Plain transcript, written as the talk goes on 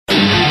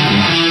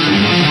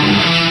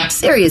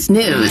Serious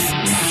news,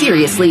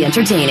 seriously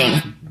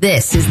entertaining.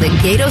 This is the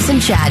Gaydos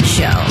and Chad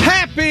Show.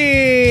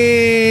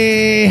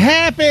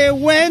 Happy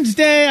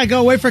Wednesday. I go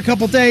away for a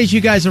couple days.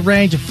 You guys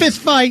arrange a fist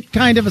fight,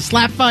 kind of a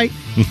slap fight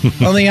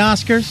on the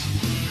Oscars.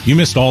 You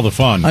missed all the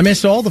fun. I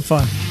missed all the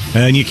fun.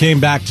 And you came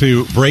back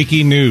to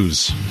breaking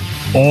news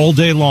all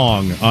day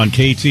long on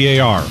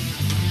KTAR.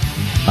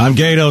 I'm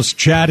Gaydos.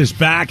 Chad is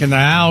back in the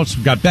house.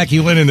 We've got Becky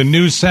Lynn in the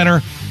news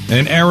center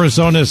and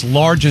Arizona's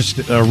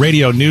largest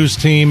radio news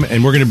team.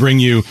 And we're going to bring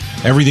you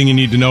everything you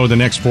need to know the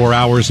next 4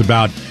 hours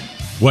about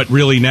what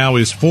really now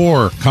is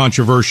 4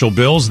 controversial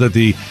bills that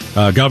the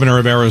governor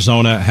of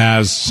Arizona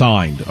has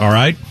signed. All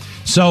right.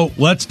 So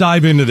let's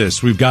dive into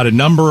this. We've got a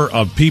number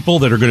of people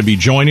that are going to be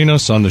joining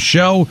us on the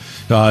show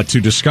to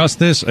discuss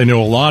this. I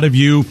know a lot of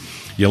you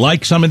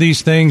like some of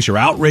these things. You're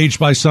outraged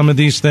by some of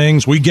these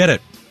things. We get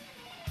it.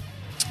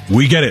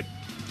 We get it.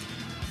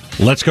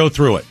 Let's go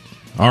through it.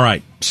 All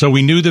right. So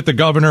we knew that the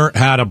governor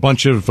had a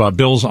bunch of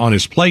bills on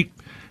his plate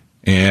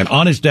and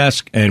on his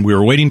desk, and we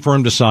were waiting for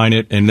him to sign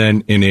it. And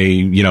then in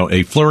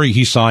a flurry,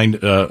 he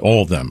signed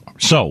all of them.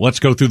 So let's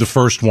go through the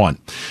first one.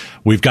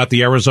 We've got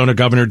the Arizona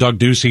Governor Doug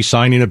Ducey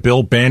signing a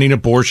bill banning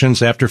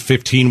abortions after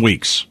 15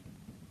 weeks.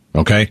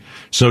 Okay.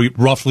 So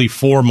roughly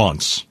 4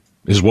 months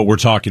is what we're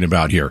talking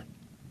about here.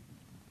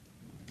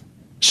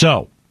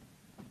 So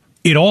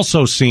it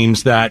also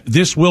seems that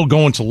this will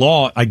go into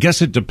law. I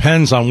guess it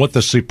depends on what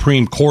the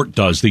Supreme Court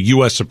does, the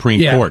U.S.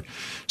 Supreme Court.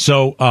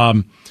 So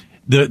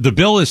the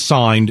bill is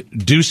signed.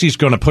 Ducey's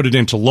going to put it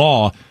into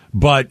law.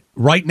 But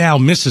right now,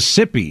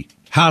 Mississippi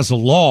has a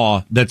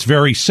law that's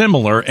very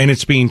similar, and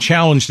it's being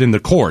challenged in the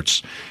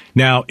courts.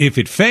 Now, if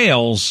it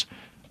fails,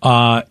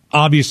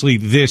 obviously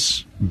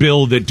this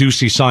bill that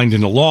Ducey signed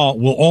into law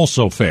will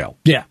also fail.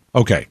 Yeah.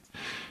 Okay.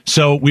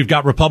 So we've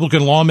got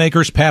Republican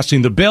lawmakers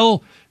passing the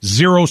bill,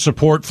 0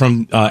 support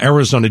from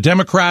Arizona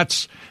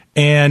Democrats,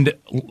 and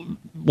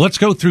let's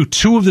go through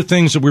 2 of the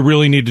things that we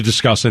really need to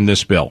discuss in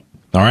this bill.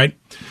 All right?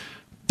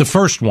 The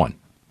first one,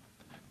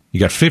 you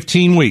got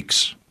 15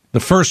 weeks. The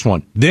first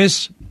one,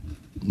 this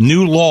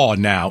new law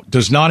now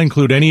does not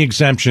include any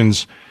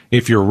exemptions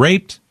if you're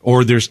raped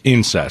or there's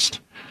incest.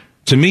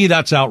 To me,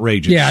 that's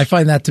outrageous. Yeah, I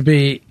find that to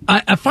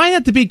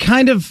be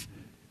kind of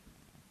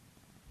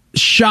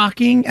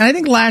shocking. And I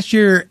think last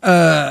year,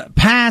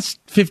 past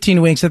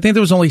 15 weeks, I think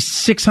there was only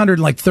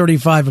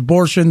 635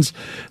 abortions.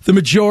 The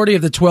majority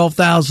of the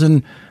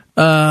 12,000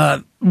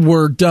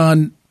 were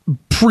done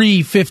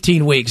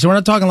pre-15 weeks. So we're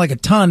not talking like a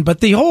ton, but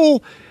the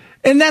whole...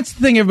 And that's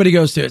the thing everybody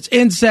goes to. It's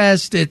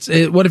incest.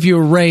 What if you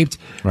were raped?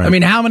 Right. I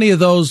mean, how many of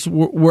those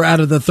were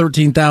out of the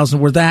 13,000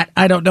 were that?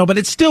 I don't know. But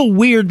it's still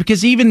weird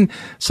because even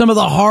some of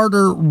the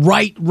harder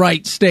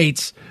right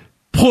states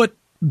put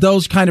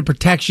those kind of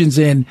protections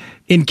in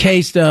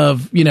case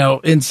of,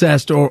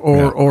 incest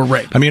or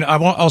rape. I mean, I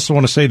also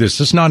want to say this.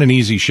 This is not an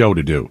easy show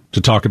to do, to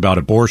talk about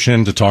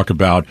abortion, we're going to talk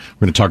about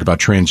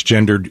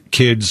transgendered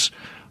kids.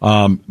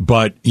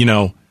 But,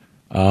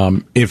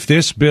 if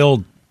this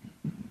bill,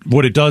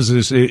 what it does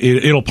is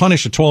it'll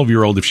punish a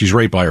 12-year-old if she's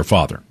raped by her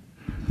father.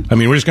 I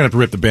mean, we're just going to have to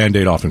rip the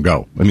Band-Aid off and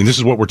go. I mean, this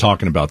is what we're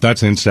talking about.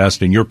 That's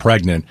incest, and you're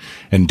pregnant,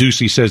 and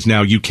Ducey says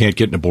now you can't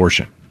get an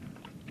abortion.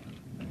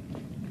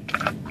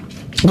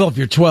 Well, if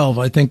you're 12,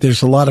 I think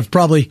there's a lot of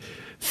probably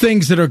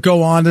things that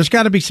go on. There's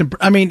got to be some...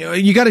 I mean,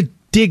 you got to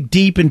dig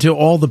deep into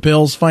all the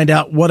bills, find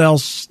out what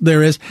else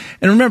there is.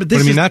 And remember,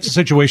 that's the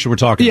situation we're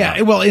talking about.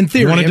 Yeah, well, in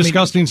theory... You want a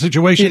disgusting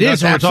situation?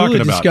 That's what we're talking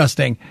about.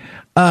 Disgusting.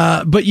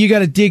 But you got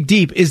to dig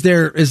deep. Is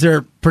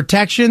there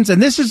protections? And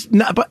this is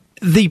not... But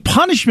the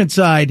punishment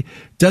side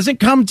doesn't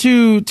come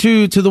to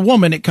the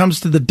woman. It comes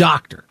to the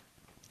doctor.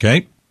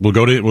 Okay. We'll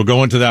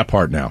go into that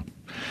part now.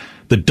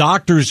 The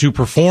doctors who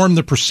perform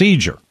the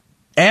procedure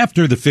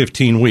after the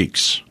 15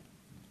 weeks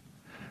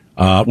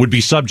would be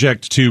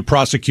subject to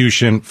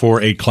prosecution for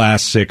a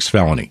Class 6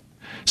 felony.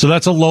 So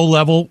that's a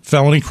low-level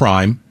felony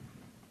crime.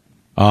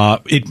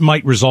 It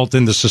might result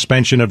in the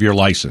suspension of your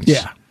license.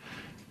 Yeah.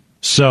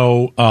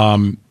 So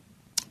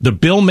the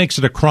bill makes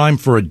it a crime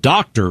for a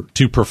doctor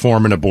to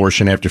perform an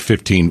abortion after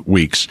 15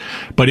 weeks,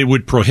 but it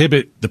would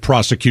prohibit the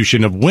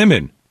prosecution of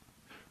women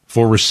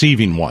for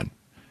receiving one.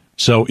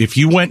 So if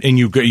you went and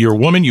you're a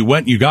woman, you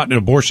got an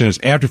abortion, it's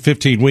after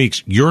 15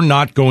 weeks, you're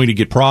not going to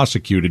get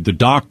prosecuted. The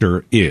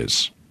doctor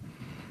is.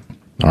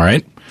 All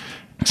right?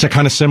 Is that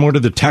kind of similar to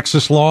the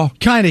Texas law?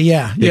 Kind of,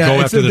 yeah. They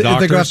go after the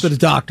doctors? They go after the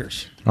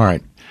doctors. All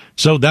right.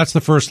 So that's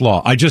the first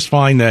law. I just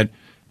find that,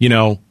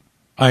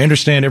 I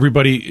understand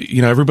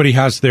everybody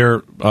has their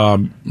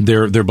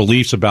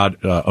beliefs about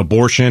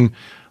abortion.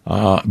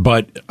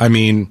 But I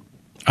mean,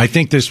 I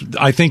think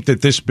that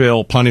this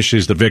bill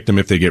punishes the victim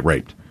if they get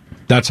raped.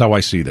 That's how I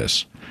see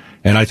this.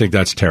 And I think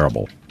that's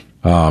terrible.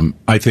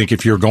 I think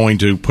if you're going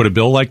to put a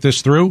bill like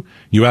this through,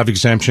 you have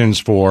exemptions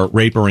for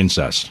rape or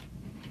incest.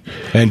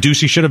 And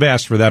Ducey should have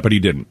asked for that, but he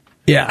didn't.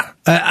 Yeah,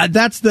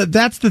 that's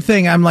the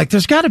thing. I'm like,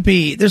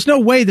 there's no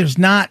way there's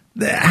not.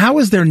 How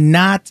is there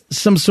not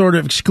some sort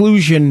of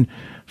exclusion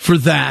for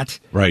that,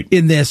 right?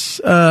 In this,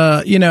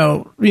 now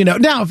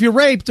if you're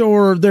raped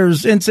or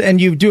there's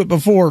and you do it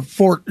before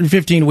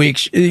 15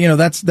 weeks,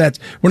 that's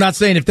we're not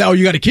saying you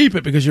got to keep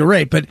it because you're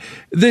raped, but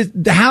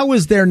how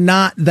is there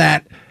not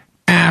that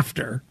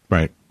after?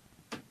 Right.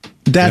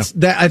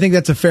 I think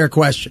that's a fair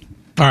question.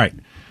 All right,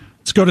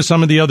 let's go to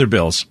some of the other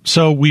bills.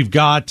 So we've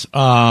got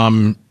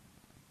the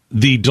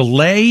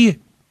delay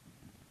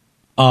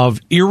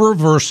of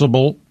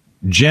irreversible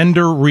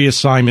gender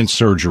reassignment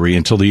surgery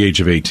until the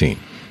age of 18.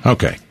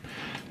 Okay.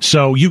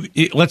 So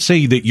let's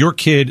say that your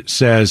kid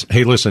says,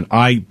 hey, listen,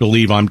 I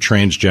believe I'm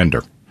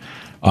transgender.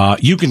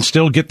 You can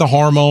still get the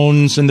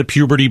hormones and the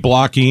puberty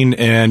blocking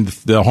and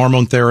the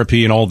hormone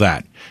therapy and all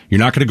that. You're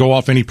not going to go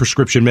off any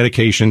prescription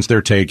medications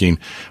they're taking,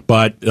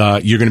 but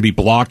you're going to be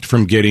blocked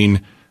from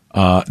getting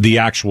the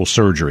actual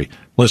surgery.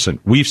 Listen,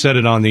 we've said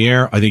it on the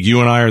air. I think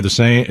you and I are the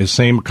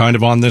same kind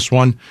of on this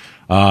one.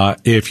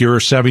 If you're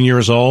 7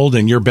 years old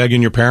and you're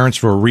begging your parents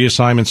for a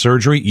reassignment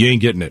surgery, you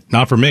ain't getting it.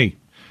 Not for me.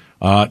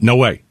 No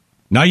way.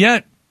 Not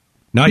yet.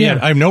 Not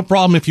yet. I have no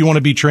problem if you want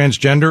to be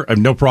transgender. I have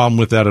no problem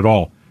with that at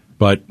all.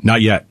 But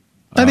not yet.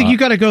 I think you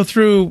got to go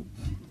through,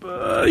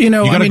 you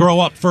got to grow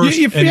up first,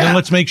 and then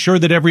let's make sure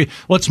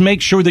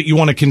that you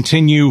want to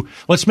continue.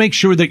 Let's make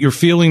sure that your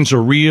feelings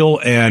are real,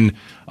 and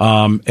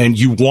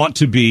you want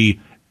to be,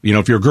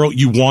 if you're a girl,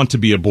 you want to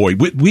be a boy.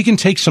 We can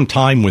take some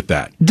time with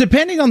that.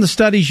 Depending on the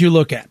studies you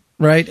look at,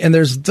 right? And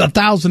there's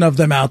 1,000 of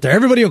them out there.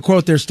 Everybody will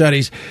quote their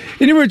studies.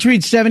 Anywhere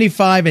between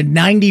 75 and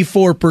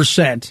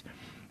 94%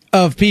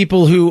 of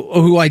people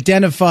who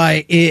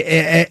identify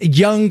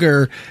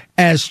younger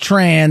as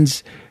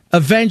trans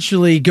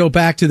eventually go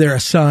back to their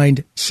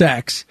assigned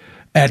sex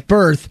at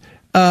birth,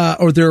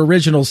 or their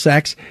original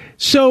sex.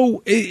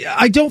 So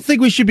I don't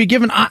think we should be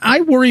given. I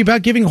worry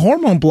about giving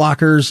hormone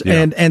blockers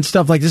and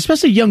stuff like this,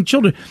 especially young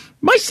children.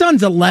 My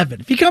son's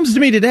 11. If he comes to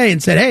me today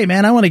and said, "Hey,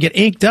 man, I want to get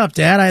inked up,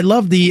 Dad. I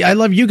love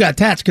you got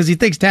tats," because he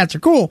thinks tats are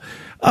cool.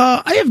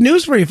 I have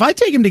news for you. If I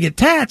take him to get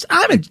tats,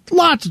 I'm in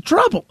lots of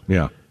trouble.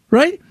 Yeah.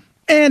 Right.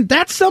 And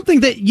that's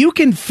something that you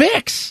can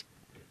fix.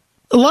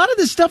 A lot of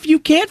the stuff you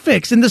can't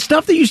fix, and the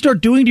stuff that you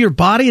start doing to your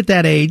body at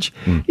that age,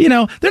 they're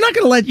not going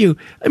to let you.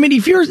 I mean,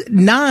 if you're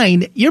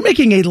 9, you're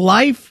making a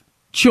life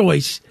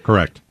choice.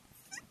 Correct.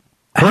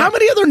 How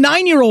many other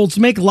 9-year-olds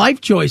make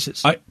life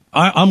choices?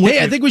 I'm with you.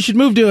 I think we should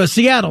move to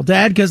Seattle,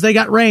 Dad, because they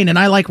got rain, and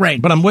I like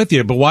rain. But I'm with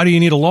you. But why do you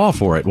need a law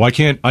for it? Why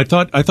can't I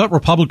thought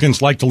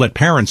Republicans like to let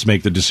parents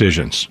make the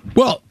decisions?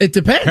 Well, it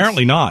depends.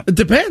 Apparently not. It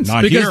depends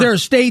not because here. there are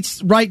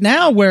states right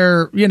now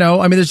where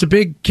there's a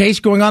big case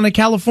going on in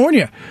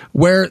California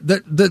where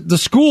the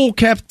school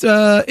kept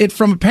it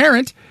from a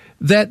parent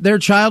that their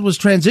child was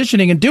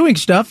transitioning and doing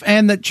stuff,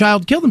 and that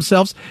child killed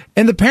themselves,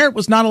 and the parent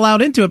was not allowed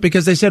into it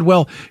because they said,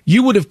 well,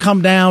 you would have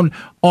come down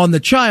on the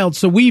child,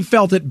 so we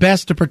felt it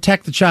best to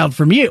protect the child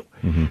from you.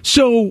 Mm-hmm.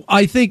 So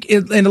I think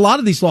in a lot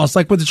of these laws,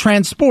 like with the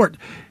transport,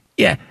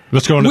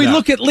 let's go into we that.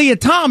 look at Leah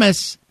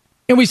Thomas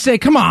and we say,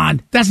 come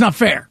on, that's not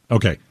fair.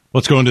 Okay,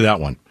 let's go into that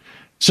one.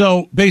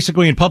 So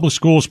basically in public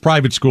schools,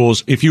 private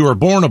schools, if you are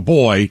born a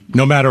boy,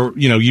 no matter,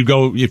 you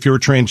go, if you're a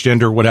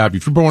transgender, what have you,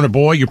 if you're born a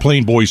boy, you're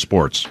playing boy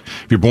sports.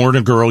 If you're born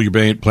a girl,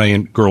 you're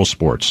playing girl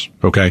sports.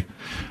 Okay.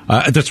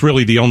 That's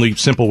really the only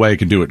simple way I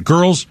can do it.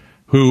 Girls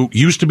who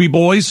used to be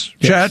boys,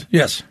 Chad,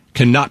 yes,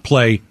 cannot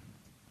play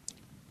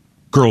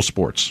girl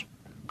sports.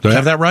 Do I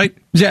have that right?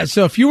 Yeah.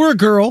 So if you were a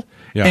girl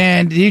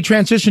and you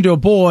transition to a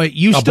boy,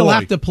 you still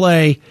have to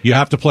play. You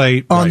have to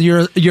play on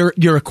your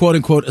quote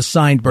unquote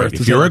assigned birth.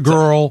 Right. If you're a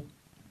girl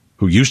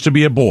who used to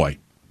be a boy,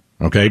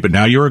 okay, but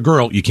now you're a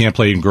girl, you can't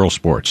play in girl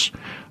sports.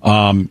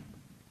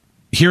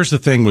 Here's the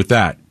thing with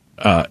that.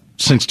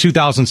 Since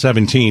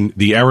 2017,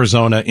 the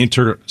Arizona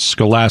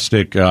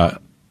Interscholastic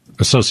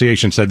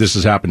Association said this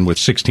has happened with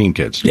 16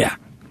 kids. Yeah.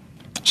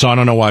 So I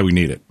don't know why we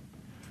need it.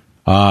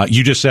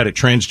 You just said it.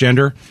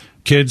 Transgender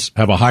kids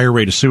have a higher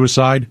rate of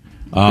suicide.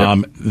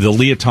 The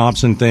Leah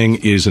Thompson thing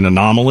is an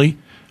anomaly.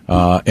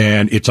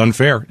 And it's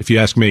unfair, if you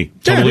ask me.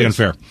 Totally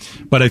unfair.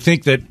 But I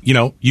think that,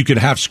 you could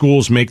have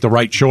schools make the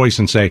right choice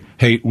and say,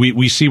 hey,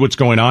 we see what's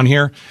going on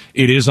here.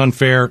 It is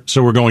unfair,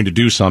 so we're going to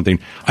do something.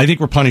 I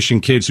think we're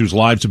punishing kids whose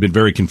lives have been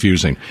very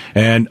confusing.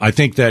 And I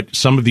think that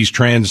some of these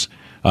trans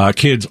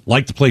kids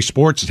like to play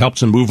sports. It helps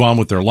them move on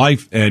with their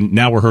life, and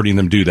now we're hurting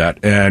them do that.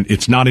 And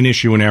it's not an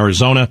issue in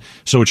Arizona,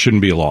 so it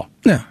shouldn't be a law.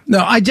 No,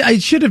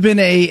 it should have been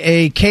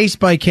a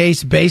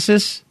case-by-case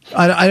basis.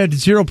 I had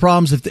zero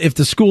problems if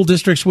the school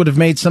districts would have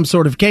made some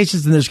sort of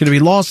cases, then there's going to be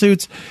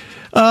lawsuits.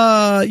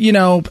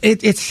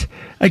 It's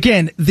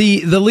again,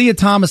 the Leah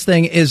Thomas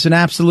thing is an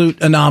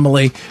absolute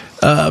anomaly.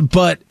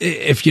 But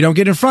if you don't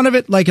get in front of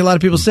it, like a lot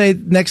of people say,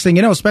 next thing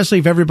you know, especially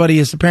if everybody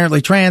is apparently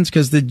trans,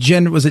 because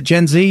Gen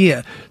Z,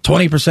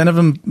 20% of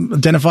them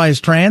identify as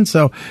trans,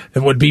 so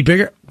it would be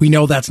bigger. We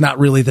know that's not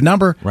really the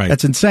number. Right.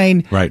 That's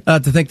insane. Right. To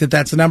think that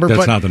that's the number. That's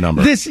but not the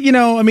number. This,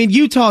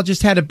 Utah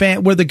just had a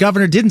ban where the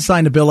governor didn't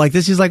sign a bill like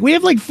this. He's like, we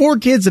have like 4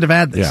 kids that have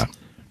had this.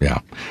 Yeah.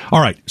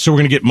 All right. So we're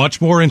going to get much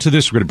more into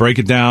this. We're going to break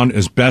it down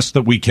as best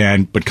that we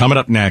can. But coming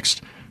up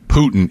next,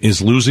 Putin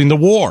is losing the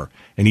war.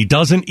 and he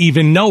doesn't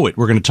even know it.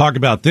 We're going to talk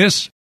about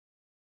this.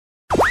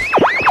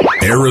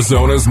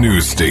 Arizona's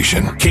news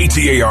station,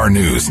 KTAR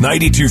News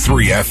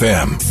 92.3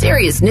 FM.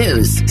 Serious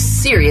news,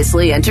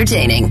 seriously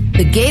entertaining.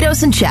 The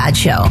Gaydos and Chad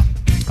Show. All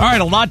right,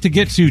 a lot to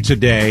get to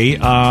today.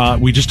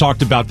 We just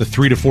talked about the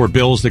 3 to 4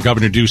 bills that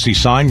Governor Ducey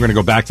signed. We're going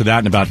to go back to that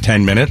in about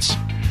 10 minutes.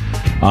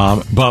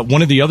 But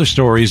one of the other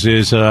stories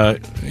is,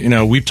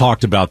 we've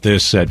talked about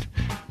this at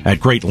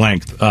great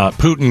length.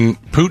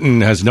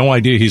 Putin has no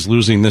idea he's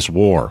losing this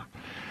war.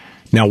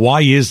 Now,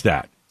 why is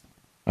that?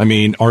 I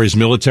mean, are his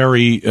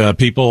military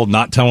people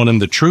not telling him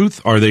the truth?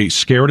 Are they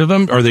scared of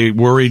him? Are they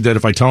worried that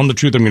if I tell them the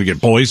truth, I'm going to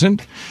get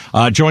poisoned?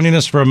 Joining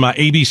us from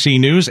ABC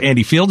News,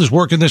 Andy Field is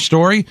working this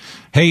story.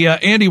 Hey,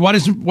 Andy, why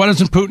doesn't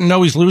Putin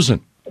know he's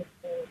losing?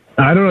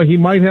 I don't know. He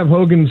might have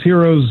Hogan's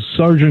heroes,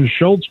 Sergeant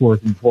Schultz,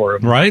 working for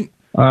him. Right?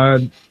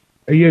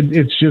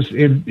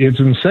 It's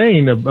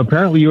insane.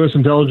 Apparently, U.S.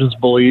 intelligence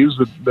believes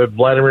that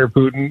Vladimir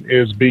Putin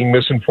is being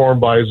misinformed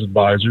by his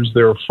advisors.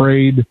 They're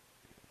afraid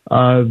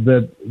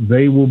that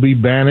they will be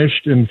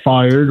banished and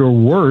fired, or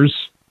worse,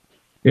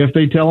 if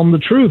they tell them the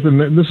truth.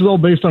 And this is all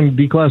based on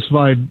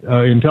declassified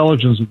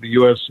intelligence that the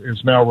U.S.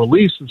 has now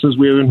released. It says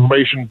we have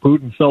information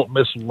Putin felt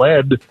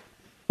misled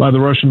by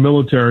the Russian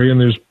military, and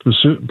there's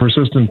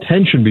persistent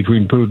tension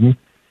between Putin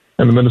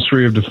and the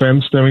Ministry of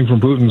Defense stemming from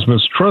Putin's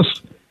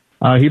mistrust.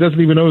 He doesn't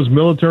even know his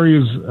military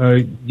is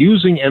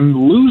using and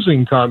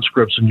losing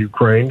conscripts in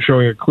Ukraine,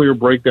 showing a clear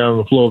breakdown in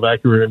the flow of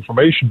accurate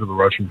information to the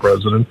Russian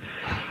president.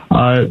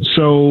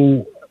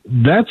 So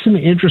that's an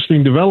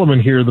interesting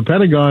development here. The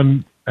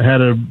Pentagon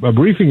had a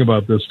briefing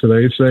about this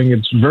today, saying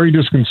it's very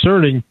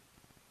disconcerting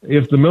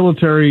if the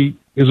military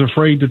is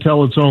afraid to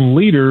tell its own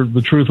leader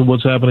the truth of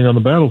what's happening on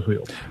the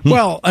battlefield.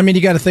 Well, I mean,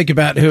 you got to think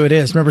about who it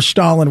is. Remember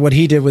Stalin, what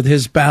he did with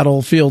his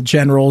battlefield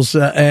generals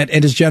and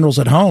his generals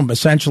at home.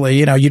 Essentially,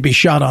 you'd be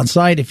shot on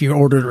sight if you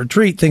ordered a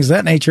retreat, things of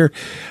that nature.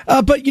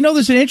 But,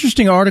 there's an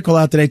interesting article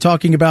out today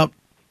talking about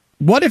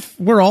what if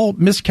we're all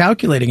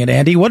miscalculating it,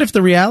 Andy? What if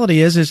the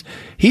reality is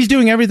he's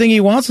doing everything he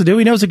wants to do?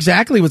 He knows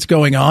exactly what's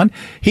going on.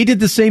 He did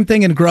the same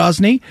thing in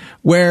Grozny,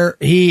 where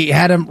he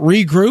had them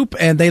regroup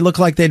and they looked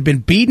like they'd been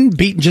beaten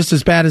just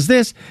as bad as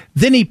this.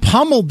 Then he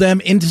pummeled them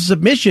into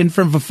submission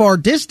from a far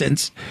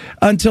distance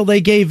until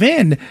they gave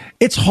in.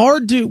 It's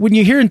hard to, when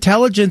you hear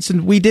intelligence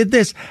and we did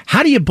this,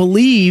 how do you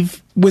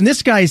believe when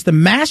this guy is the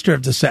master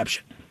of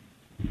deception?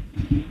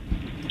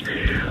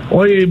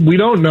 Well, we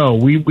don't know.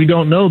 We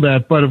don't know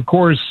that. But, of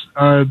course,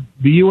 the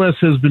U.S.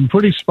 has been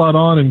pretty spot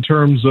on in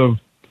terms of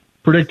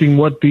predicting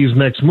what these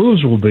next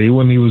moves will be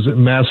when he was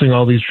amassing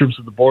all these troops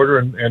at the border.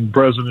 And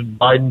President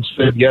Biden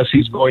said, yes,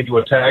 he's going to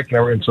attack.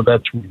 And so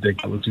that's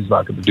ridiculous. He's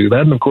not going to do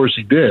that. And, of course,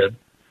 he did.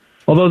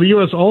 Although the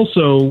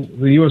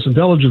U.S.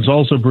 intelligence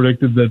also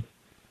predicted that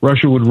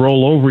Russia would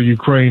roll over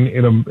Ukraine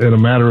in a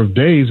matter of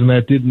days, and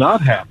that did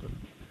not happen.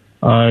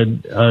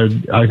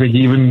 I think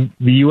even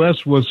the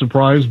U.S. was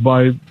surprised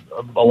by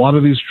a lot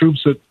of these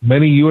troops that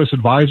many U.S.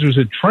 advisors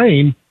had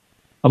trained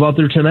about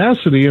their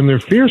tenacity and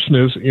their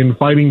fierceness in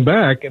fighting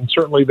back, and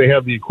certainly they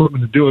have the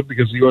equipment to do it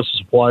because the U.S. has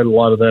supplied a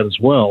lot of that as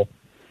well.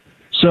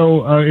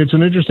 So it's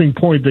an interesting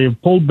point. They have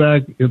pulled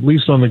back, at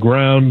least on the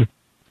ground,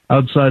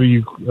 out of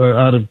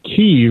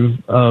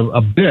Kyiv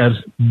a bit,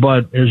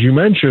 but as you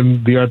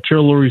mentioned, the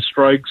artillery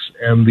strikes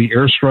and the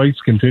airstrikes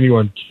continue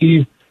on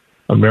Kyiv,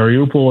 on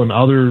Mariupol, and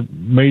other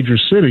major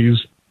cities,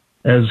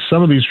 as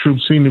some of these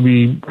troops seem to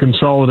be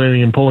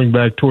consolidating and pulling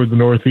back toward the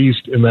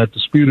northeast in that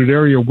disputed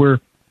area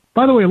where,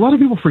 by the way, a lot of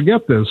people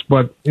forget this,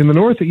 but in the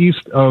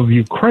northeast of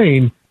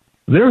Ukraine,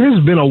 there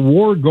has been a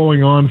war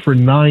going on for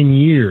 9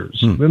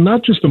 years, and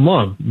not just a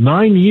month,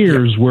 9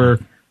 years where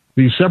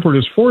these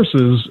separatist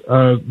forces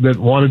that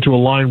wanted to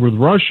align with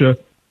Russia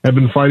have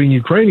been fighting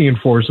Ukrainian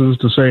forces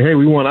to say, hey,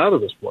 we want out of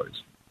this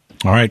place.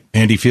 All right.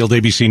 Andy Field,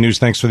 ABC News,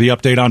 thanks for the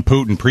update on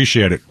Putin.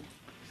 Appreciate it.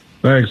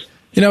 Thanks.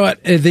 You know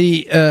what?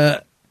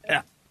 The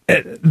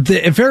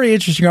very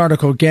interesting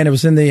article, again, it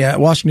was in the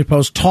Washington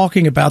Post,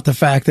 talking about the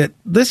fact that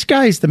this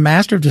guy is the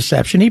master of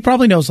deception. He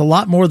probably knows a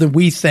lot more than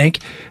we think.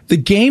 The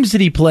games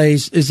that he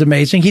plays is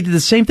amazing. He did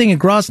the same thing in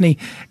Grozny.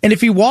 And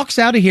if he walks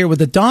out of here with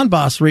the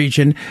Donbass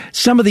region,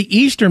 some of the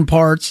eastern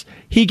parts,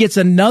 he gets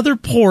another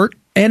port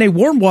and a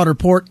warm water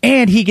port,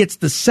 and he gets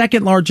the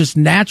second largest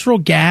natural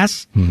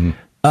gas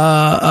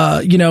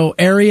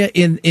area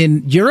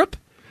in Europe.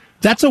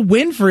 That's a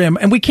win for him,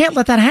 and we can't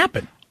let that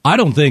happen. I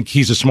don't think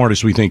he's as smart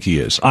as we think he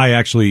is.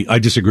 I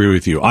disagree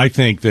with you. I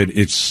think that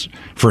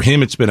for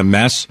him, it's been a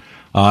mess.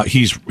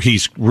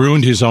 He's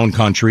ruined his own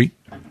country.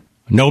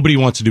 Nobody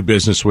wants to do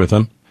business with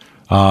him.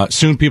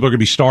 Soon people are going to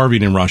be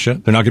starving in Russia.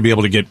 They're not going to be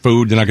able to get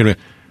food. They're not going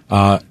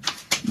to,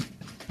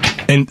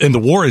 and the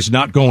war is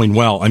not going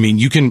well. I mean,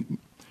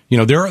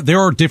 there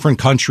are different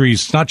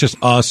countries, it's not just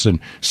us and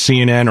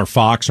CNN or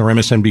Fox or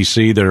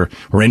MSNBC or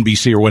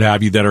NBC or what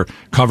have you that are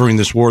covering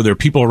this war. There are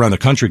people around the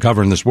country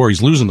covering this war.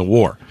 He's losing the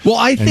war. Well,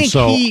 I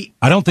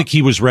don't think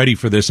he was ready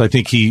for this. I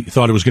think he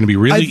thought it was going to be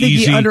really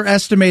easy. He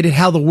underestimated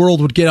how the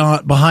world would get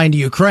on behind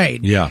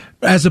Ukraine. Yeah.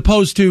 As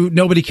opposed to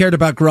nobody cared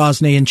about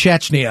Grozny and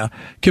Chechnya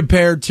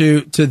compared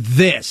to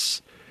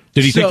this.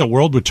 Did he think the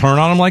world would turn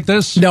on him like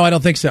this? No, I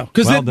don't think so.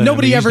 Because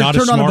nobody ever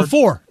turned on him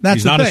before.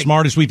 He's not as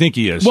smart as we think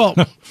he is. Well,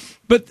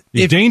 but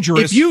he's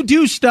dangerous. If you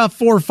do stuff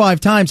 4 or 5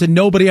 times and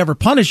nobody ever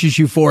punishes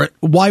you for it,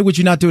 why would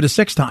you not do it a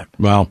 6th time?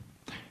 Well,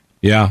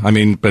 yeah, I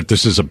mean, but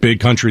this is a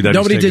big country that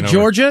nobody did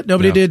Georgia. Over.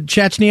 Nobody did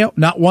Chechnya.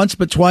 Not once,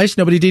 but twice.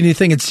 Nobody did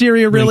anything in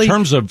Syria, really. In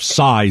terms of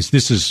size,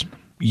 the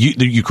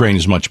Ukraine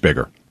is much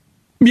bigger.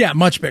 Yeah,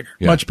 much bigger.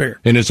 Yeah. Much bigger.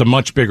 And it's a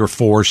much bigger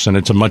force, and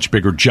it's a much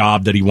bigger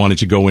job that he wanted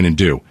to go in and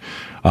do.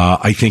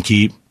 I think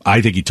he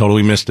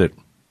totally missed it.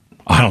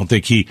 I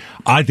think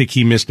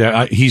he missed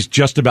that. He's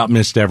just about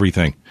missed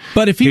everything.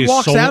 But if he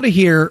walks out of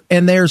here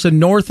and there's a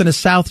North and a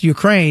South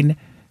Ukraine,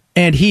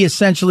 and he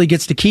essentially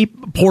gets to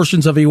keep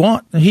portions of he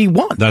won.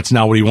 That's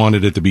not what he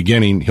wanted at the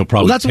beginning. He'll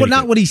probably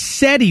not what he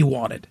said he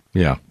wanted.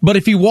 Yeah. But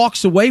if he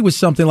walks away with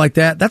something like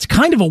that, that's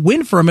kind of a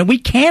win for him, and we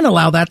can't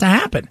allow that to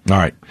happen. All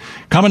right.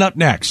 Coming up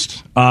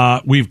next,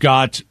 we've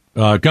got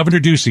Governor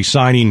Ducey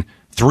signing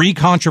 3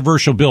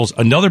 controversial bills.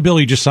 Another bill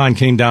he just signed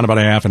came down about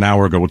a half an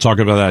hour ago. We'll talk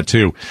about that,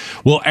 too.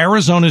 Well,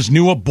 Arizona's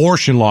new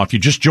abortion law, if you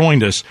just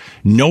joined us,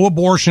 no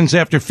abortions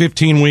after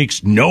 15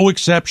 weeks, no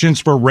exceptions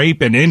for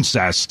rape and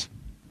incest.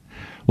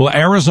 Will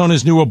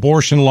Arizona's new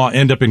abortion law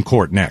end up in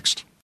court?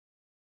 Next.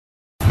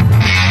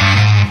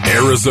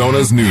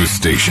 Arizona's news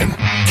station,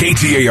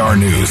 KTAR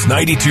News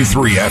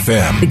 92.3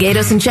 FM. The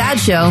Gaydos and Chad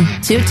Show,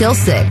 2 till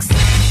 6.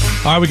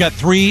 All right, we got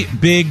 3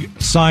 big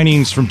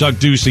signings from Doug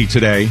Ducey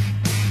today.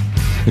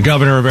 The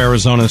governor of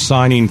Arizona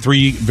signing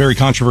 3 very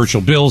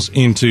controversial bills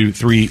into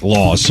 3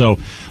 laws. So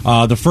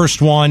the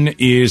first one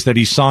is that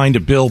he signed a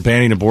bill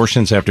banning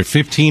abortions after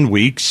 15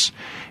 weeks,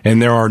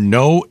 and there are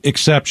no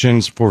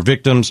exceptions for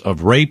victims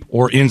of rape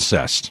or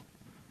incest.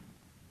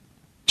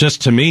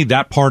 Just to me,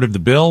 that part of the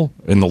bill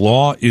and the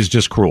law is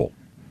just cruel.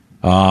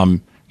 I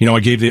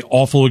gave the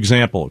awful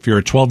example. If you're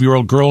a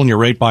 12-year-old girl and you're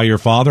raped by your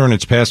father and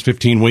it's past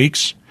 15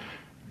 weeks,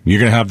 you're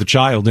going to have the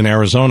child in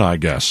Arizona, I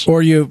guess.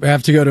 Or you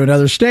have to go to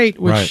another state,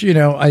 which, right.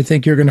 I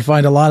think you're going to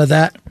find a lot of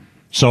that.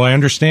 So I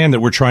understand that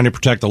we're trying to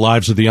protect the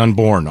lives of the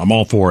unborn. I'm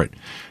all for it.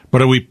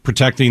 But are we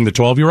protecting the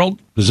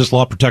 12-year-old? Does this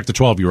law protect the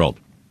 12-year-old?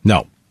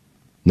 No.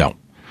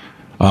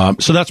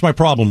 So that's my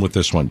problem with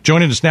this one.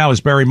 Joining us now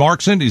is Barry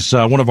Markson. He's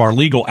one of our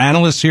legal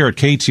analysts here at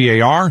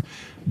KTAR.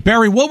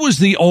 Barry, what was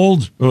the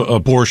old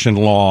abortion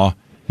law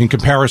in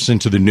comparison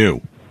to the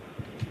new?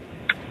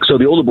 So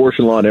the old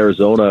abortion law in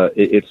Arizona,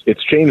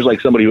 it's changed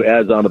like somebody who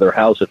adds onto their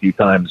house a few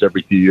times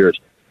every few years.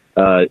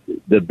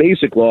 The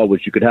basic law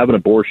was you could have an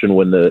abortion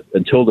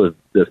until the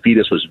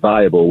fetus was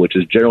viable, which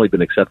has generally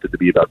been accepted to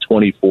be about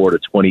 24 to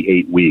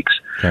 28 weeks.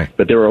 Okay.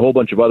 But there were a whole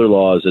bunch of other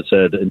laws that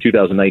said in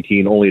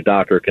 2019 only a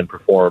doctor can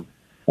perform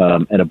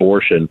an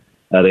abortion.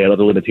 They had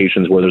other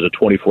limitations where there's a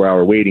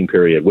 24-hour waiting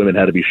period. Women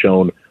had to be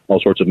shown all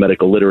sorts of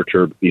medical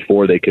literature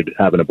before they could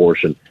have an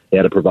abortion. They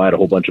had to provide a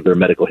whole bunch of their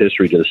medical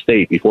history to the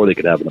state before they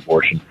could have an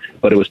abortion.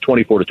 But it was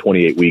 24 to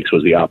 28 weeks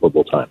was the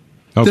operable time.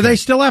 Okay. Do they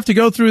still have to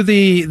go through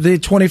the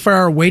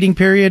 24-hour waiting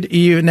period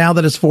now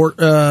that it's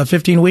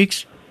 15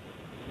 weeks?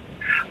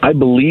 I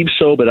believe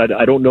so, but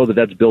I don't know that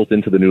that's built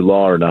into the new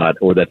law or not,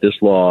 or that this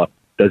law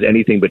does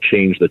anything but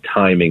change the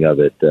timing of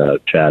it,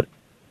 Chad.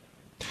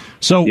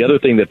 So the other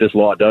thing that this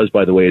law does,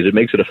 by the way, is it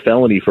makes it a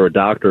felony for a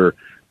doctor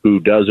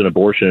who does an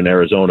abortion in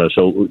Arizona.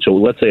 So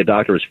let's say a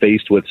doctor is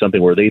faced with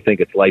something where they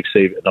think it's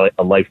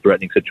a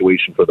life-threatening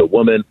situation for the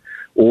woman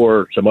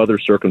or some other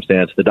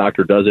circumstance. The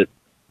doctor does it.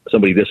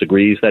 Somebody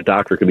disagrees. That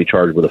doctor can be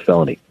charged with a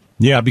felony.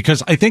 Yeah,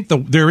 because I think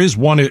there is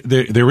one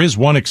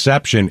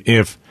exception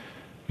if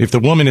the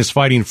woman is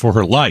fighting for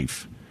her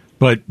life.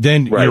 But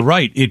then right. You're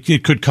right.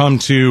 It could come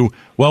to,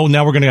 well,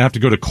 now we're going to have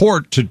to go to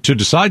court to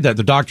decide that.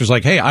 The doctor's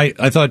like, hey,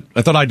 I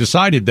thought I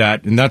decided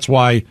that, and that's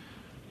why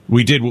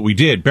we did what we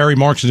did. Barry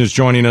Markson is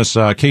joining us,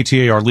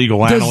 KTAR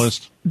legal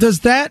analyst.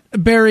 Does that,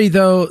 Barry,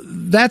 though,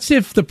 that's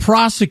if the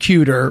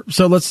prosecutor,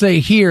 so let's say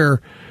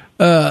here,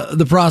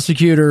 the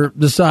prosecutor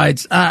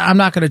decides, I'm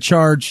not going to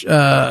charge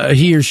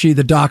he or she,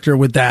 the doctor,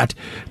 with that.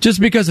 Just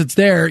because it's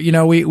there,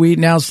 we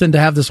now tend to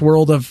have this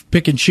world of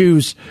pick and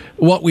choose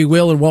what we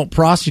will and won't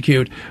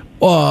prosecute.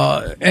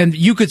 And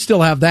you could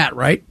still have that,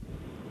 right?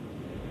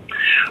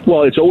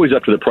 Well, it's always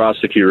up to the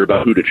prosecutor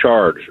about who to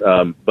charge.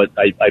 But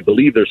I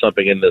believe there's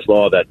something in this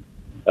law that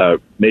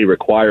may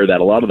require that.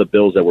 A lot of the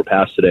bills that were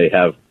passed today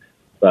have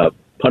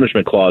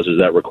punishment clauses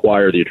that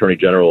require the attorney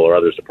general or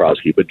others to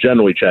prosecute. But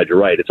generally, Chad, you're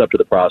right. It's up to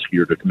the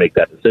prosecutor to make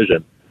that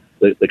decision.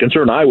 The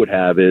concern I would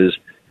have is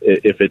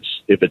if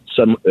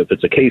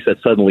it's a case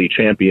that's suddenly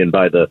championed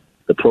by the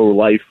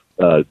pro-life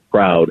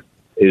crowd,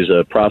 is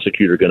a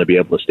prosecutor going to be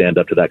able to stand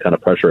up to that kind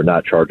of pressure and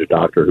not charge a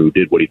doctor who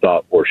did what he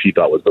thought or she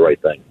thought was the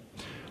right thing?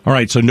 All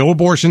right, so no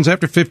abortions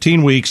after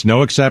 15 weeks,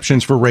 no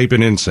exceptions for rape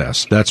and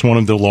incest. That's one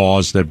of the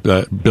laws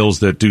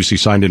bills that Ducey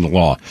signed into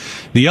law.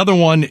 The other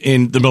one,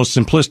 in the most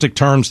simplistic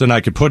terms that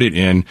I could put it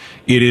in,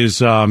 it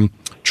is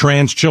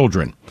trans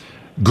children.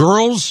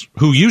 Girls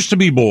who used to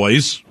be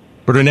boys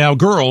but are now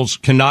girls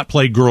cannot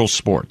play girls'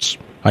 sports.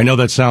 I know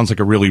that sounds like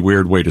a really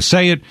weird way to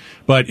say it,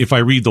 but if I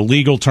read the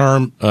legal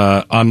term,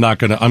 I'm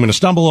going to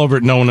stumble over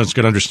it. No one is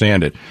going to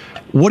understand it.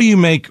 What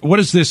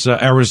does this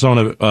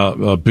Arizona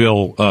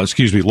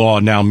law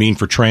now mean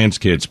for trans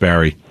kids,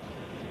 Barry?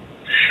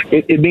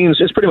 It means,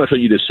 it's pretty much what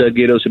you just said,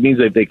 Gaydos. It means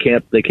that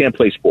they can't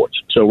play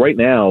sports. So right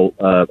now,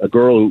 a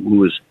girl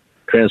who is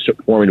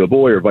transforming to a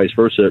boy or vice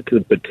versa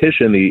could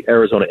petition the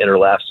Arizona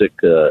Interscholastic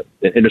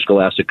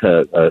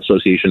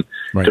Association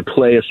to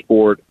play a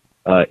sport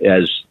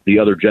as the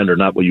other gender,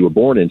 not what you were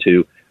born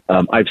into.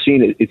 I've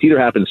seen it. It's either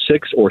happened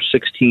 6 or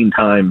 16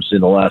 times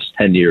in the last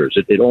 10 years.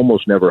 It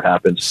almost never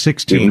happens.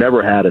 16. We've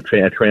never had a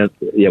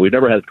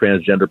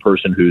transgender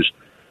person who's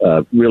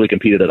really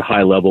competed at a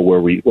high level.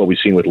 What we've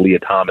seen with Leah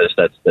Thomas,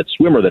 that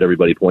swimmer that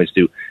everybody points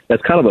to.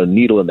 That's kind of a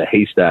needle in the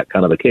haystack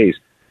kind of a case.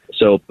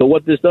 So, but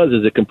what this does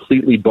is it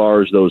completely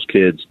bars those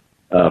kids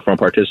from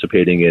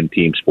participating in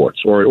team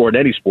sports or in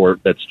any sport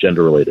that's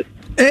gender related.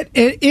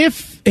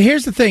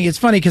 Here's the thing, it's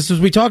funny because as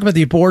we talk about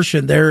the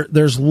abortion,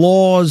 there's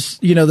laws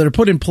that are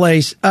put in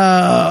place.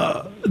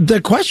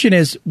 The question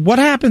is, what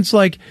happens?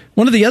 Like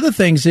one of the other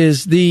things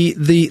is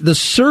the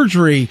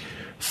surgery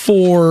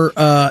for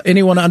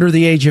anyone under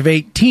the age of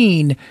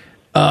 18.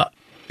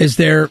 Is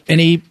there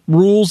any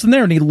rules in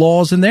there, any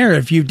laws in there?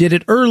 If you did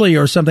it early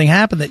or something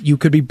happened that you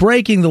could be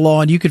breaking the law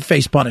and you could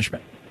face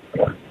punishment.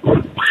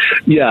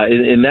 Yeah,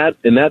 in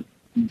that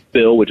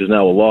bill, which is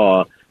now a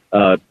law,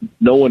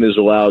 no one is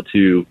allowed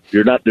to.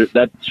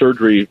 That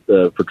surgery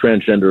for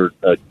transgender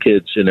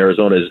kids in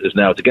Arizona is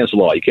now, it's against the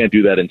law. You can't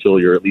do that until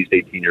you're at least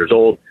 18 years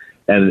old,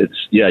 and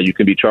you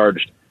can be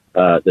charged.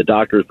 The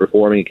doctor is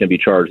performing, can be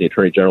charged. The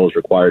attorney general is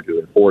required to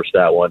enforce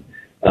that one.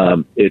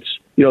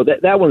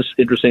 That one's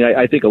interesting.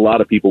 I think a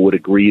lot of people would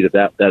agree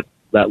that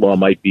law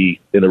might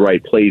be in the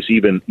right place.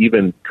 Even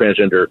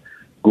transgender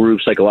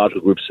groups,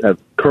 psychological groups, have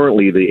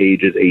currently the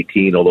age is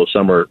 18, although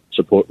some are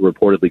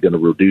reportedly going to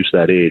reduce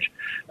that age.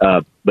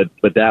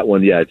 But that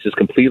one, it's just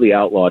completely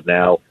outlawed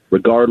now,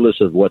 regardless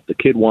of what the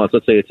kid wants.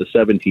 Let's say it's a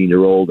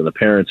 17-year-old and the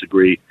parents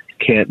agree,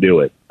 can't do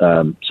it.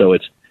 So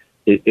it's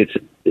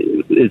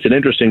an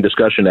interesting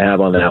discussion to have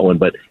on that one,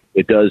 but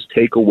it does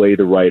take away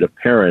the right of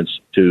parents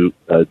to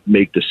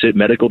make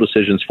medical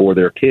decisions for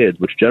their kids,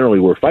 which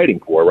generally we're fighting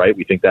for, right?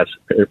 We think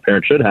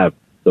parents should have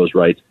those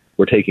rights.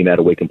 We're taking that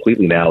away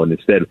completely now, and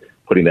instead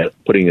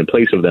putting in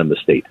place of them the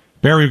state.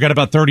 Barry, we've got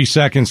about 30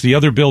 seconds. The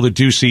other bill that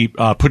Ducey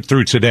put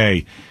through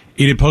today,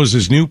 it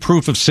imposes new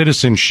proof of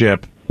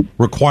citizenship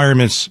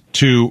requirements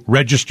to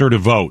register to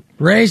vote.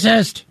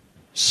 Racist.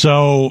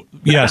 So,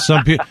 yeah,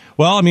 some people.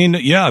 Well, I mean,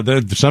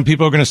 some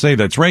people are going to say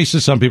that's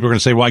racist. Some people are going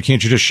to say, why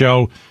can't you just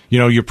show,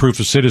 your proof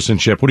of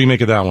citizenship? What do you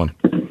make of that one?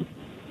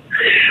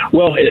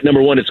 Well,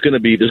 number one, there's going to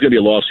be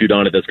a lawsuit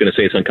on it that's going to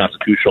say it's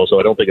unconstitutional. So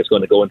I don't think it's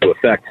going to go into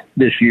effect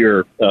this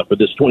year for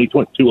this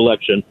 2022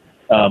 election.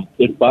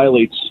 It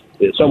violates.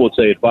 Some would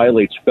say it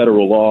violates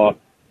federal law,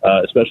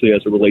 especially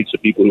as it relates to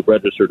people who've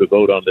registered to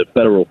vote on the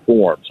federal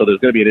form. So there's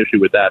going to be an issue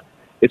with that.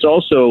 It's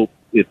also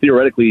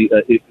theoretically,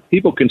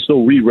 people can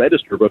still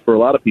re-register, but for a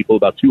lot of people,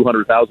 about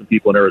 200,000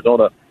 people in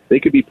Arizona, they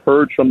could be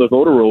purged from the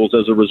voter rolls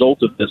as a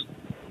result of this.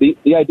 The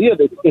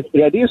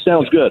idea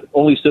sounds good.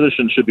 Only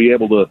citizens should be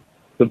able to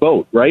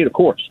vote, right? Of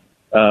course.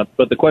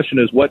 But the question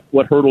is, what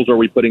hurdles are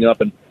we putting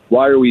up, and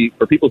why are we,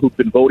 for people who've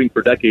been voting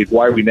for decades,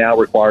 why are we now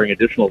requiring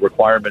additional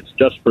requirements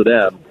just for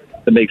them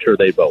to make sure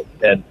they vote?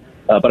 And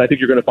but I think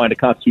you're going to find a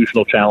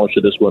constitutional challenge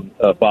to this one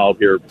filed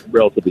here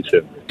relatively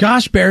soon.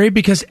 Gosh, Barry,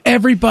 because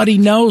everybody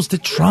knows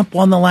that Trump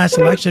won the last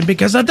election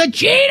because of the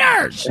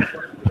cheaters.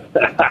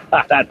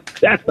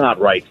 That's not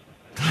right.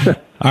 All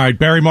right,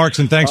 Barry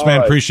Markson, thanks, man.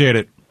 Right. Appreciate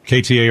it.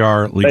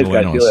 KTAR legal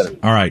analyst.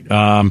 All right.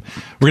 We're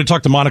going to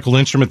talk to Monica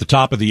Lindstrom at the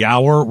top of the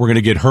hour. We're going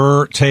to get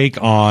her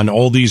take on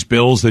all these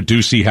bills that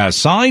Ducey has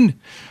signed.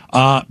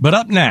 But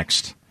up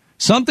next,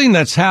 something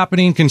that's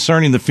happening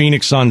concerning the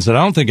Phoenix Suns that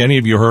I don't think any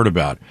of you heard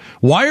about.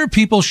 Why are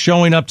people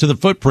showing up to the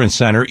Footprint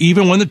Center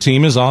even when the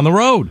team is on the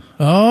road?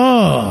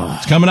 Oh.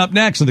 It's coming up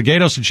next on the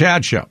Gaydos and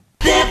Chad Show.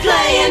 They're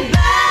playing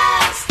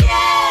basketball.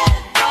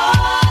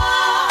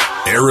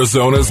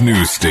 Arizona's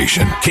news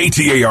station,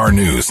 KTAR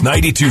News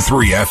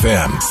 92.3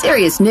 FM.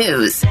 Serious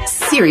news,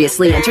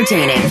 seriously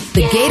entertaining.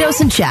 The Gaydos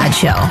and Chad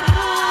Show.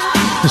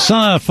 There's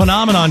a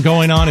phenomenon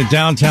going on in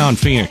downtown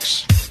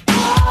Phoenix.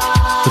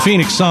 The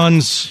Phoenix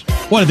Suns,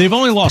 they've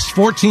only lost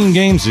 14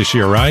 games this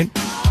year, right?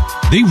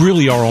 They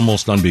really are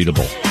almost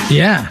unbeatable.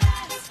 Yeah.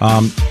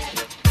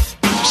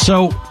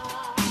 So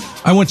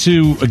I went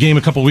to a game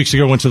a couple weeks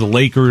ago. Went to the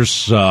Lakers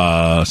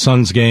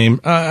Suns game.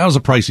 That was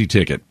a pricey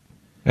ticket,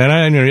 and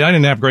I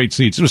didn't have great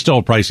seats. It was still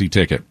a pricey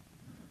ticket.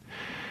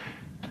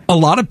 A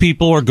lot of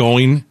people are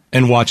going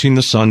and watching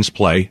the Suns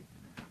play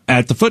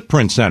at the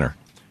Footprint Center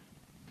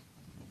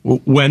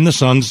when the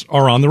Suns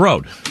are on the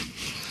road.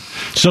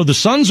 So the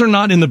Suns are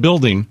not in the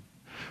building,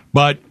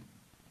 but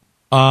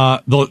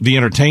the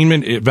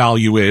entertainment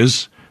value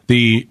is.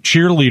 The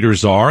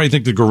cheerleaders are. I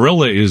think the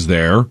gorilla is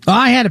there.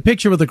 I had a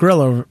picture with the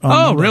gorilla.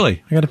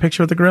 Really? I got a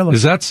picture with the gorilla.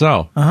 Is that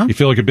so? Uh-huh. You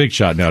feel like a big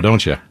shot now,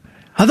 don't you?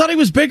 I thought he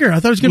was bigger. I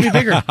thought he was going to be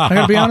bigger. I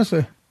got to be honest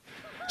with you.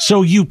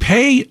 So you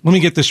pay, let me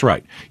get this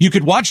right. You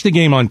could watch the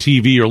game on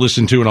TV or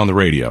listen to it on the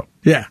radio.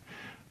 Yeah.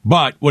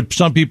 But what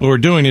some people are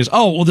doing is,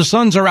 the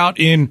Suns are out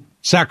in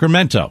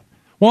Sacramento.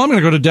 Well, I'm going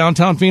to go to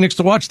downtown Phoenix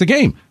to watch the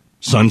game.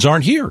 Suns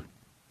aren't here.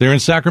 They're in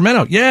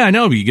Sacramento. Yeah, I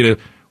know. But you get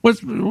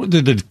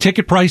the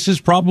ticket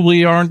prices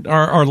probably are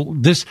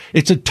this.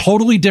 It's a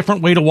totally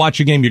different way to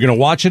watch a game. You're going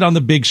to watch it on the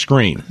big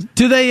screen.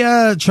 Do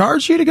they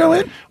charge you to go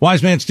in?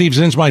 Wise man Steve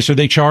Zinsmeister,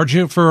 they charge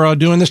you for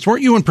doing this?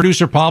 Weren't you and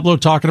producer Pablo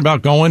talking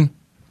about going?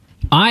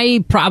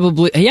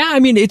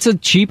 It's a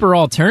cheaper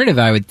alternative,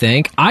 I would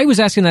think. I was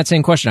asking that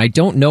same question. I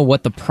don't know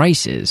what the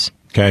price is.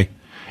 Okay.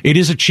 It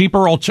is a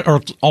cheaper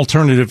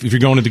alternative if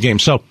you're going to the game.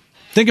 So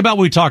think about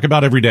what we talk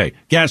about every day.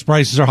 Gas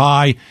prices are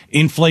high.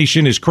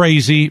 Inflation is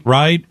crazy,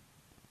 right?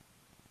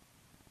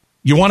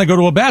 You want to go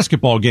to a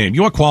basketball game.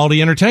 You want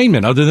quality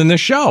entertainment other than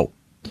this show.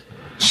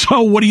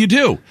 So what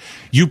do?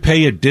 You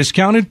pay a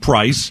discounted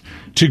price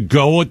to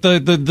go at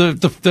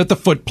the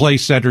Foot Play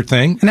Center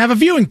thing. And have a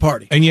viewing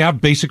party. And you have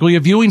basically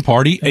a viewing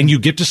party, and you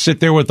get to sit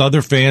there with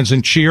other fans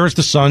and cheer as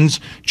the Suns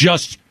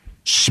just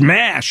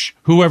smash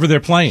whoever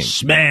they're playing.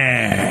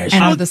 Smash.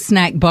 And are the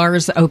snack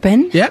bars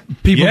open? Yep.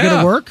 People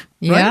get to work.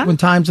 Yeah.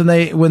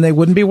 Right? When they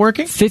wouldn't be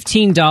working.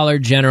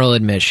 $15 general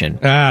admission.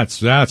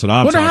 That's what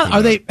I'm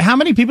talking about. How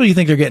many people do you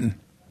think they're getting?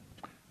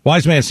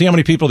 Wise man, see how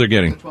many people they're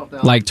getting.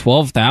 12,000. Like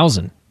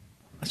 12,000.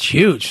 That's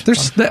huge.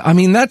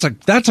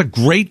 That's a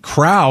great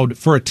crowd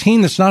for a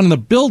team that's not in the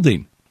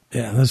building.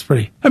 Yeah, that's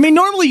pretty. I mean,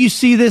 normally you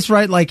see this,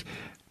 right? Like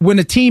when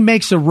a team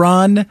makes a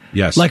run,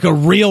 yes, like a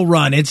real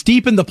run, it's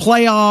deep in the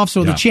playoffs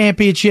or the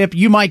championship.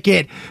 You might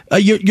get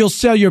you'll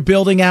sell your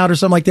building out or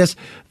something like this.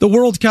 The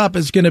World Cup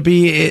is going to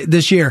be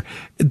this year.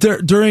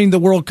 During the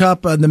World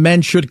Cup, the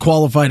men should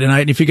qualify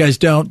tonight. And if you guys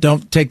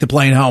don't take the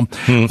plane home.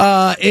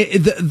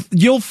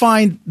 You'll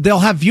find they'll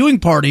have viewing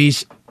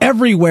parties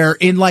everywhere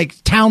in like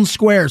town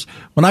squares.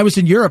 When I was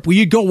in Europe,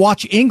 you'd go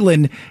watch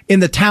England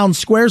in the town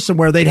square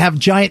somewhere. They'd have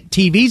giant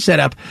TV set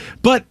up.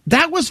 But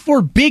that was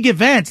for big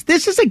events.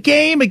 This is a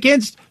game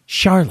against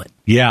Charlotte.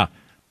 Yeah,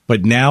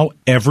 but now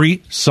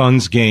every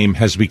Suns game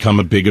has become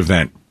a big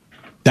event.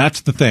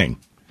 That's the thing.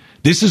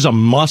 This is a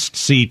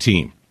must-see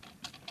team.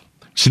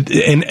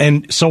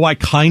 So I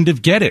kind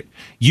of get it.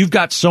 You've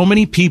got so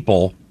many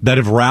people that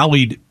have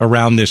rallied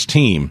around this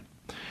team.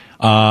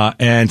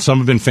 And some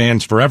have been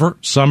fans forever.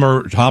 Some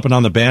are hopping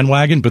on the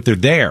bandwagon, but they're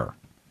there.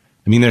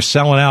 I mean, they're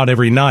selling out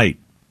every night.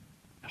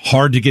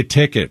 Hard to get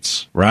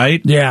tickets, right?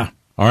 Yeah.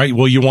 All right.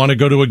 Well, you want to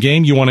go to a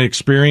game. You want to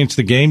experience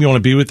the game. You want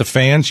to be with the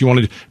fans.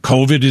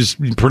 COVID is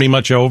pretty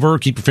much over.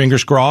 Keep your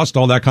fingers crossed,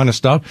 all that kind of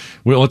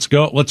stuff. Well, let's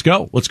go. Let's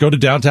go to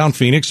downtown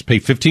Phoenix, pay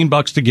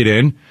 $15 to get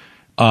in.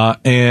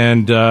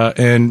 And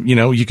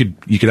you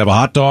could have a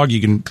hot dog, you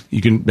can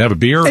have a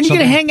beer, and you get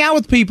to hang out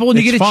with people, and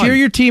you get to cheer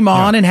your team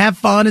on and have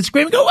fun and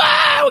scream and go,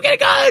 wow, we're gonna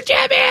go to the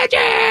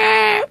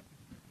championship.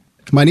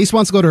 My niece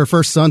wants to go to her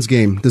first Suns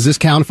game. Does this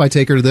count if I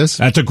take her to this?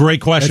 That's a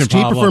great question. It's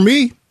cheaper Pablo. for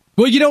me.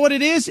 Well, you know what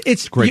it is?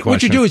 It's great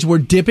what you do is we're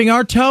dipping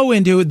our toe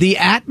into the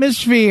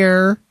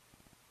atmosphere.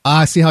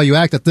 I see how you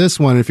act at this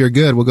one. If you're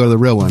good, we'll go to the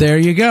real one. There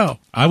you go.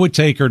 I would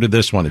take her to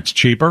this one. It's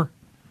cheaper.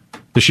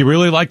 Does she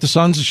really like the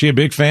Suns? Is she a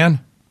big fan?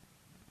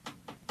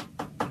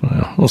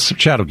 Well,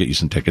 Chad will get you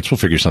some tickets. We'll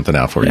figure something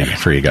out for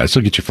you guys.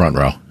 So get you front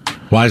row.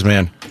 Wise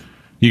man,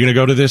 you going to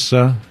go to this?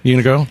 You going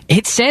to go?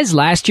 It says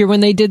last year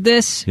when they did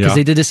this, because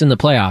they did this in the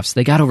playoffs,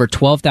 they got over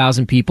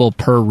 12,000 people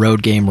per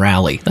road game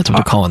rally. That's what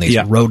we're calling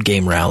these, road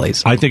game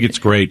rallies. I think it's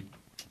great.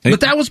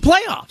 But that was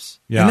playoffs.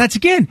 Yeah. And that's,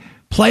 again,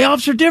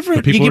 playoffs are different.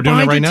 But people you get are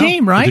doing behind it right your now.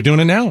 team, right? They're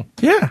doing it now.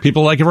 Yeah.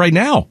 People like it right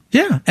now.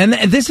 Yeah. And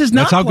this is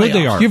not That's how playoffs. good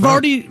they are.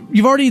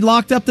 You've already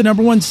locked up the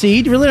number one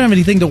seed. You really don't have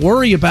anything to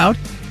worry about.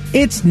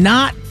 It's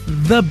not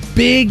the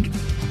big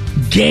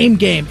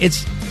game.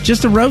 It's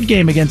just a road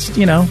game against,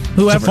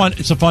 whoever.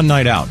 It's a fun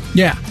night out.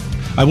 Yeah.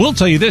 I will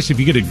tell you this, if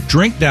you get a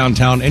drink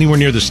downtown anywhere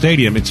near the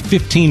stadium, it's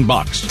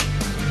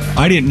 $15.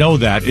 I didn't know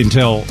that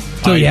until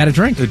you had a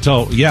drink.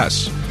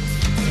 Yes.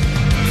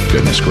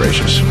 Goodness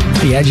gracious.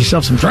 You had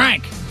yourself some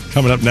drink.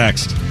 Coming up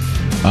next.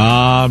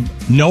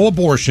 No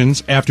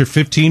abortions after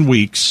 15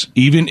 weeks,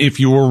 even if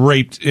you were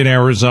raped in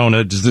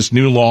Arizona. Does this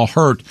new law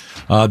hurt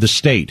the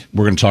state?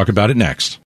 We're going to talk about it next.